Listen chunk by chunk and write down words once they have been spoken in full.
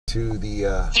to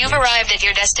the... You've arrived at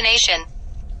your destination.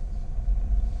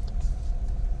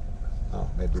 Oh,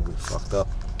 maybe we fucked up.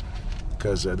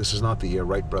 Because this is not the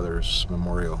Wright Brothers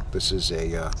Memorial. This is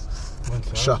a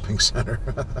shopping center.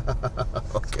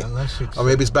 Okay. Or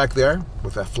maybe it's back there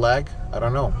with that flag. I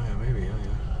don't know. Oh, yeah, maybe. Yeah.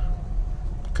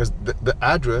 Because the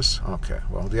address... Okay,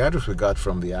 well, the address we got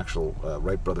from the actual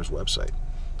Wright Brothers website.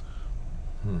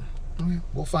 Okay,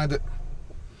 we'll find it.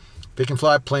 They can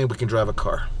fly a plane, we can drive a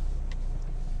car.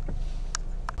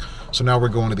 So now we're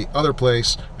going to the other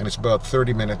place, and it's about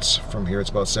 30 minutes from here. It's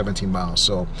about 17 miles.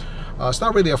 So it's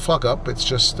not really a fuck up. It's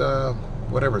just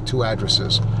whatever, 2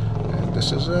 addresses. And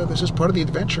this is part of the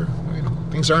adventure. You know,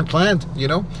 things aren't planned. You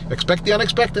know, expect the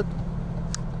unexpected.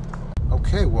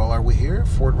 Okay, well, are we here?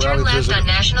 Fort Riley. Turn left visitor. on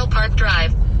National Park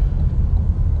Drive.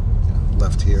 Yeah,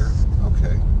 left here.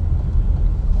 Okay.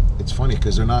 It's funny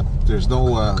because they're not. There's no.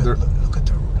 Look at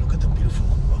the beautiful.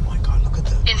 Oh my God! Look at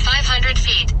that. In 500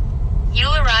 feet,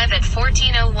 you'll arrive at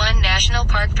 1401 National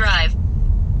Park Drive.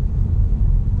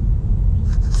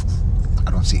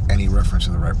 I don't see any reference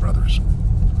to the Wright Brothers.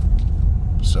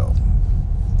 So.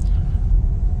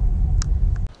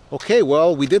 Okay,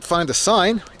 well, we did find a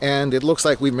sign, and it looks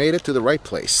like we made it to the right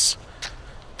place.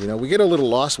 You know, we get a little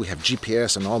lost. We have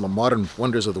GPS and all the modern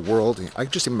wonders of the world. I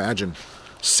just imagine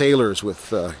sailors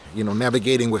with, you know,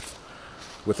 navigating with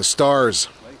the stars.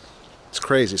 It's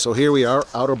crazy. So here we are,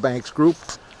 Outer Banks Group,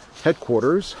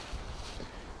 headquarters,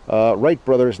 Wright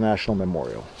Brothers National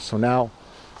Memorial. So now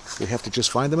we have to just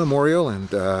find the memorial, and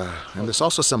there's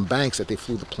also some banks that they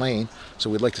flew the plane, so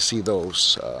we'd like to see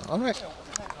those. All right.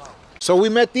 So we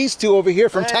met these two over here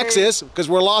from Texas, because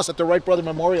we're lost at the Wright Brother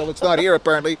Memorial. It's not here,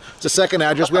 apparently. It's the second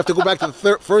address. We have to go back to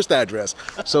the first address.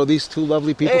 So these two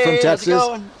lovely people from Texas.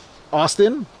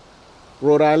 Austin,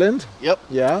 Rhode Island. Yep.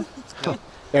 Yeah.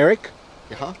 Eric.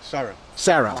 Sarah.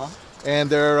 Sarah.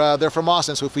 And they're from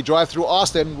Austin. So if we drive through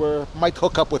Austin, we might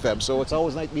hook up with them. So it's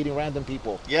always nice meeting random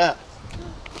people. Yeah.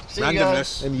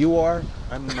 Randomness. And you are?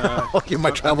 I'm. You're my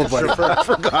travel buddy. I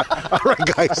forgot. All right,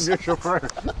 guys. I'm your chauffeur.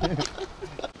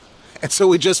 And so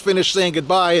we just finished saying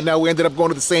goodbye, and now we ended up going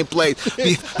to the same place.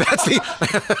 That's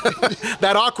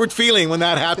that awkward feeling when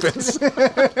that happens.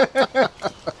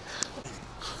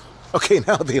 Okay,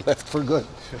 now they left for good.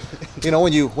 You know,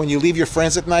 when you leave your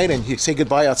friends at night and you say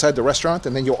goodbye outside the restaurant,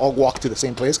 and then you all walk to the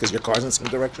same place because your car's in the same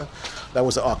direction. That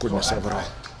was the awkwardness of it all.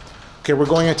 Okay, we're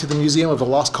going into the Museum of the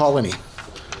Lost Colony.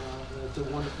 It's a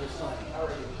wonderful site.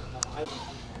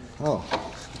 Oh.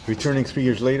 Returning 3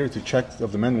 years later to check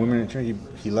of the men, women, and children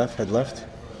he had left,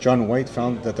 John White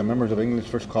found that the members of England's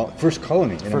first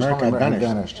colony in America had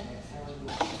vanished.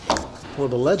 Well,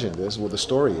 the legend is, well, the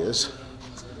story is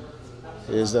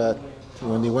that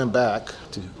when they went back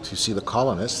to see the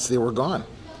colonists, they were gone,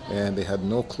 and they had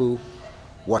no clue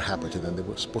what happened to them. They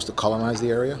were supposed to colonize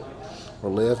the area or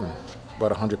live, and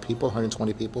about 100 people,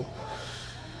 120 people.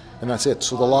 And that's it.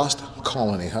 So the Lost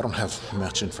Colony. I don't have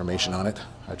much information on it.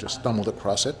 I just stumbled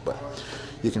across it, but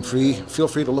you can feel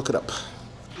free to look it up.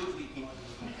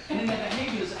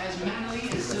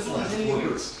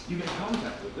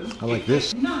 I like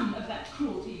this. None of that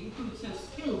cruelty you proved so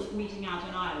skilled at meeting out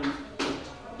an island.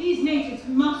 These natives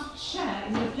must share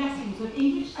in the blessings of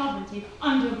English sovereignty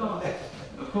under God.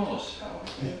 Of course. I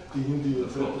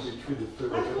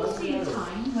foresee a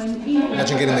time when England...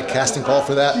 Imagine getting the casting call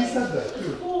for that.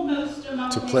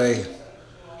 To play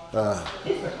a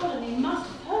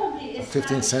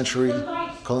 15th century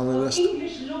colonialist,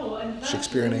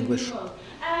 Shakespeare in English,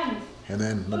 and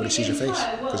then nobody sees your face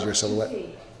because you're a silhouette.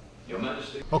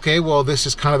 Okay, well, this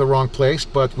is kind of the wrong place,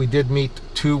 but we did meet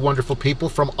two wonderful people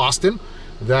from Austin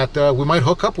that we might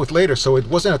hook up with later. So it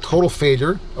wasn't a total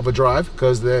failure of a drive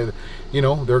because they're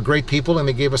great people and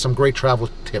they gave us some great travel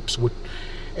tips.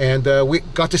 And we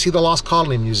got to see the Lost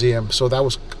Colony Museum, so that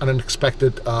was an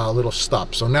unexpected little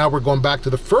stop. So now we're going back to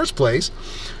the first place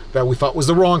that we thought was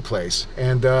the wrong place.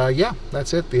 And yeah,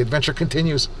 that's it. The adventure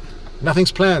continues.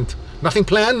 Nothing's planned. Nothing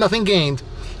planned, nothing gained.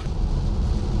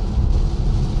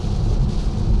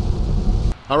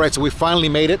 All right, so we finally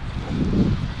made it.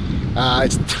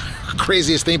 It's the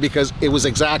craziest thing because it was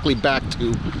exactly back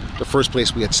to the first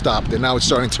place we had stopped, and now it's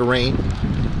starting to rain.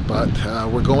 But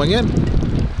we're going in.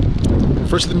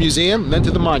 First to the museum, then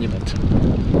to the monument.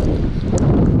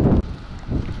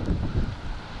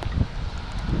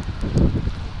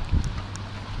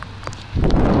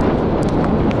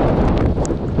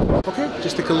 Okay,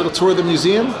 just take a little tour of the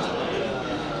museum.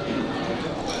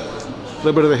 A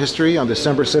little bit of the history. On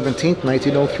December 17th,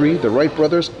 1903, the Wright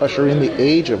brothers usher in the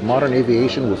age of modern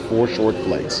aviation with 4 short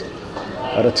flights.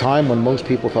 At a time when most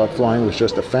people thought flying was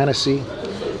just a fantasy,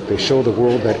 they show the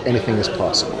world that anything is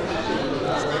possible.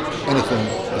 Anything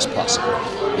is possible.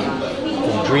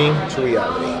 From dream to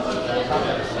reality.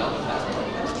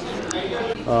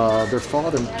 Their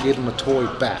father gave them a toy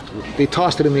bat. They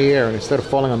tossed it in the air, and instead of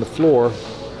falling on the floor,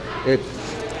 it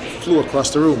flew across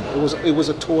the room. It was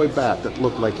a toy bat that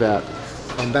looked like that,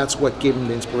 and that's what gave them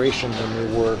the inspiration when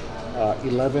they were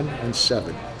 11 and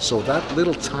 7. So that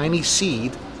little tiny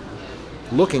seed,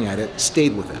 looking at it,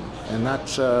 stayed with them, and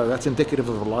that's indicative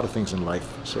of a lot of things in life.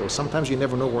 So sometimes you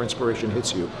never know where inspiration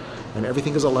hits you, and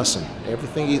everything is a lesson.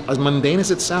 Everything, as mundane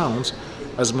as it sounds,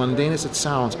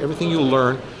 everything you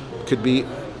learn could be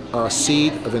a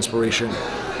seed of inspiration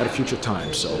at a future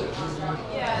time. So,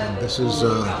 and this is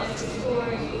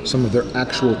some of their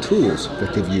actual tools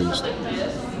that they've used.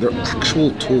 Their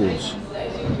actual tools.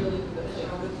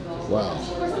 Wow.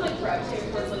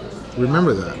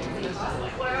 Remember that.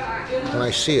 When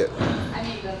I see it,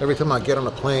 every time I get on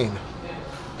a plane,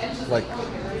 like,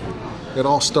 it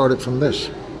all started from this.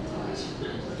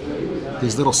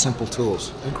 These little simple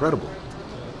tools. Incredible.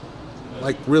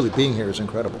 Like, really, being here is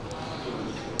incredible.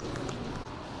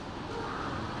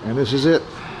 And this is it.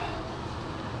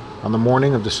 On the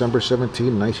morning of December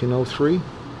 17, 1903,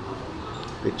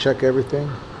 they check everything.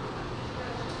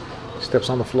 He steps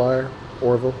on the flyer,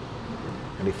 Orville,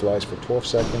 and he flies for 12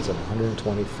 seconds at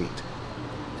 120 feet.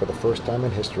 For the first time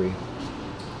in history,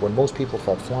 when most people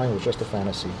thought flying was just a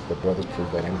fantasy, the brothers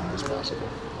proved that anything is possible.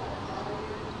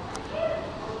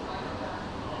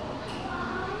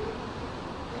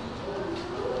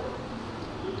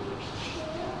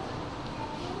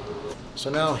 So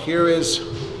now here is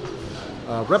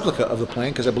a replica of the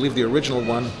plane, because I believe the original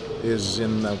one is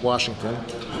in Washington,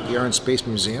 the Air and Space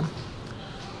Museum.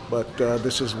 But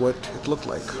this is what it looked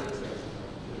like.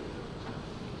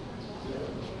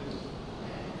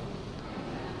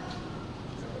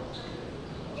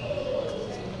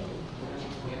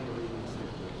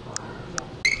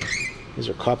 These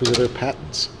are copies of their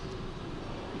patents.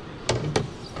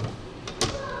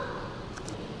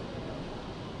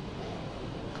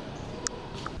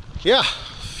 Yeah,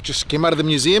 just came out of the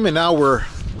museum, and now we're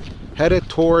headed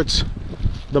towards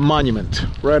the monument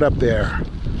right up there.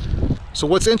 So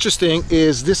what's interesting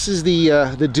is this is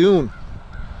the dune,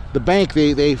 the bank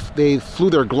they flew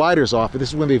their gliders off, and this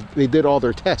is when they did all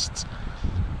their tests,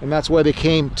 and that's why they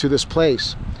came to this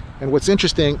place. And what's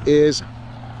interesting is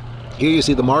here you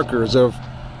see the markers of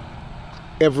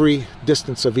every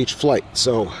distance of each flight.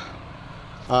 So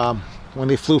when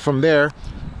they flew from there,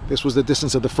 this was the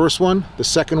distance of the first one, the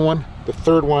second one, the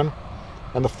third one,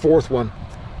 and the fourth one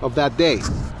of that day.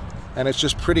 And it's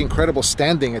just pretty incredible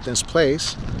standing at this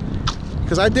place,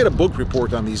 because I did a book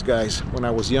report on these guys when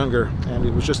I was younger, and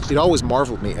it always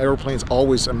marveled me. Airplanes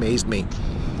always amazed me.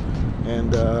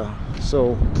 And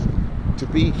so to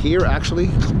be here actually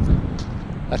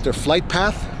at their flight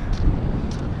path,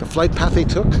 the flight path they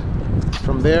took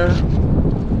from there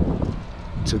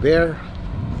to there.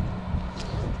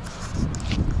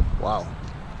 Wow.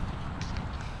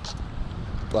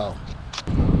 Wow.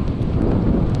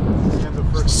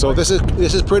 So this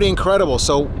is pretty incredible.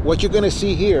 So what you're going to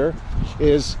see here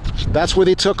is that's where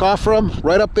they took off from,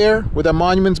 right up there where the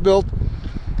monument's built,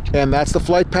 and that's the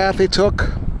flight path they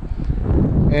took,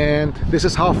 and this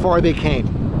is how far they came.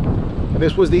 And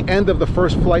this was the end of the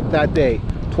first flight that day,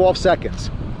 12 seconds.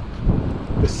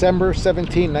 December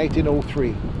 17,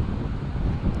 1903.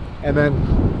 And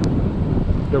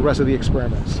then the rest of the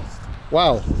experiments.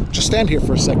 Wow, just stand here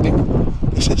for a second.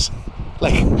 This is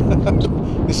like,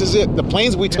 this is it. The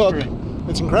planes we took,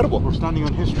 it's incredible. We're standing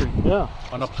on history. Yeah.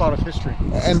 On a plot of history.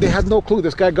 And they had no clue.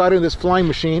 This guy got in this flying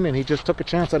machine and he just took a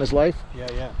chance on his life.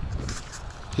 Yeah.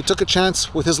 He took a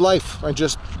chance with his life. I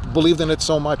just believed in it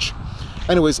so much.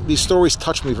 Anyways, these stories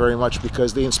touch me very much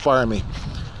because they inspire me.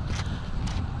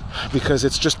 Because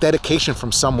it's just dedication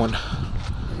from someone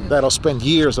that'll spend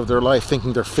years of their life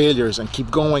thinking they're failures and keep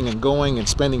going and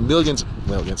spending millions,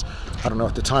 I don't know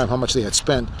at the time how much they had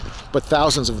spent, but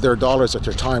thousands of their dollars at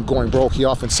their time going broke. He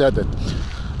often said that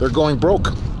they're going broke,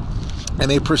 and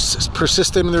they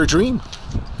persisted in their dream.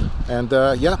 And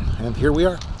yeah, and here we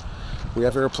are. We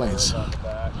have airplanes.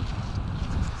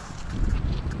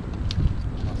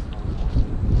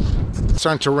 It's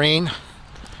starting to rain,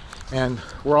 and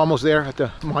we're almost there at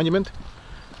the monument,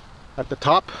 at the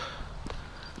top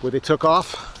where they took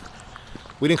off.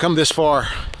 We didn't come this far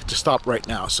to stop right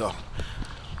now, so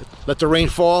let the rain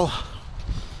fall,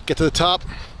 get to the top.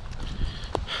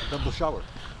 Double shower.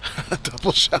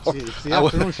 Double shower. It's the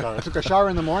afternoon shower. I took a shower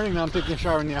in the morning, now I'm taking a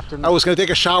shower in the afternoon. I was going to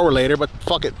take a shower later, but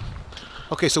fuck it.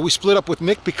 Okay, so we split up with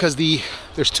Nick because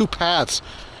there's two paths,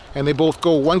 and they both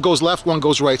go, one goes left, one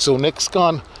goes right. So Nick's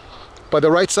gone by the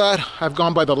right side, I've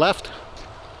gone by the left.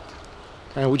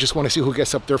 And we just want to see who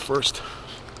gets up there first.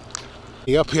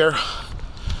 Up here.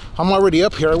 I'm already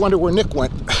up here. I wonder where Nick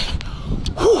went.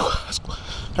 Whew,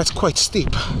 that's quite steep.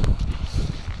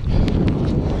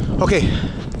 Okay.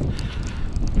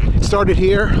 It started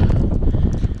here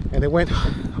and it went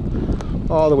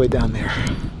all the way down there.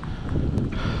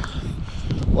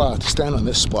 Wow, to stand on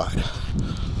this spot.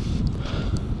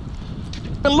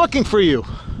 I've been looking for you.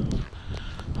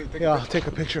 Yeah, I'll take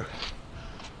a picture.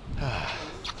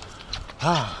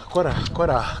 Quite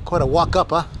a walk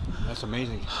up, huh? That's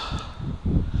amazing.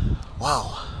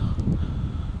 Wow.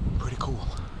 Pretty cool.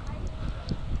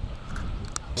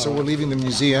 So we're leaving the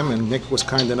museum and Nick was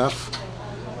kind enough.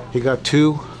 He got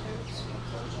 2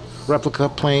 replica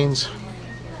planes.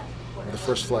 The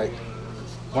first flight.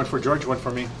 One for George, one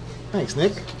for me. Thanks,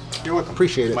 Nick. You're welcome.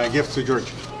 Appreciate it. My gift to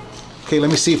George. Okay, let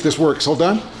me see if this works. Hold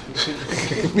on.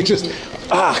 Let me just...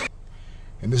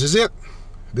 And this is it.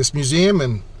 This museum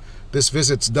and this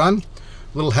visit's done.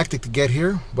 A little hectic to get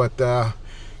here, but it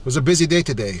was a busy day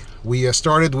today. We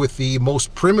started with the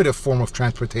most primitive form of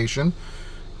transportation,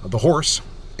 the horse,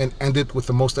 and ended with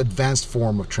the most advanced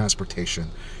form of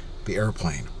transportation, the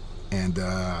airplane. And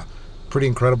pretty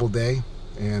incredible day.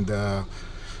 And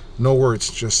no words,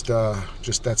 just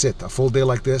that's it. A full day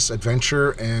like this,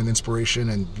 adventure and inspiration,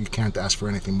 and you can't ask for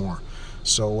anything more.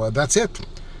 So that's it.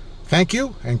 Thank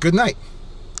you and good night.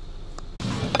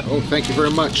 Oh, thank you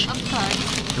very much. Of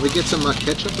course. Can we get some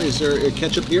ketchup? Is there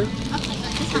ketchup here?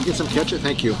 Okay, Can we get some ketchup?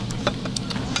 Thank you.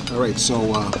 All right, so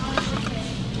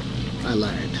I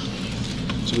lied.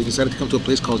 So we decided to come to a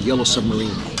place called Yellow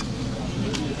Submarine.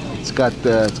 It's got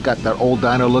that old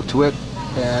diner look to it,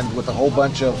 and with a whole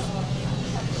bunch of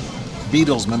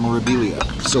Beatles memorabilia.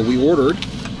 So we ordered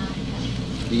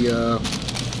the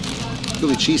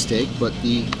Philly cheesesteak, but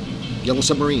the Yellow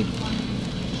Submarine.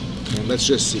 And let's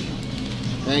just see.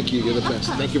 Thank you, you're the best.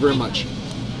 Thank you very much.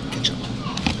 Ketchup.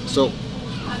 So,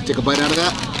 take a bite out of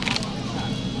that.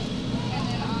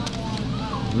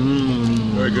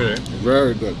 Mmm. Very good, eh?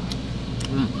 Very good.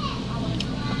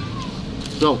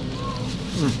 So,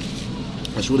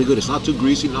 that's really good. It's not too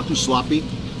greasy, not too sloppy.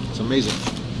 It's amazing.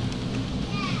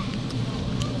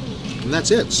 And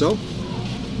that's it. So,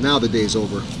 now the day's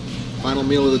over. Final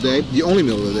meal of the day. The only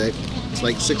meal of the day. It's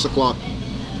like 6 o'clock.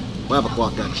 5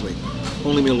 o'clock actually.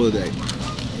 Only meal of the day.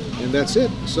 And that's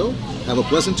it. So, have a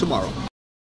pleasant tomorrow.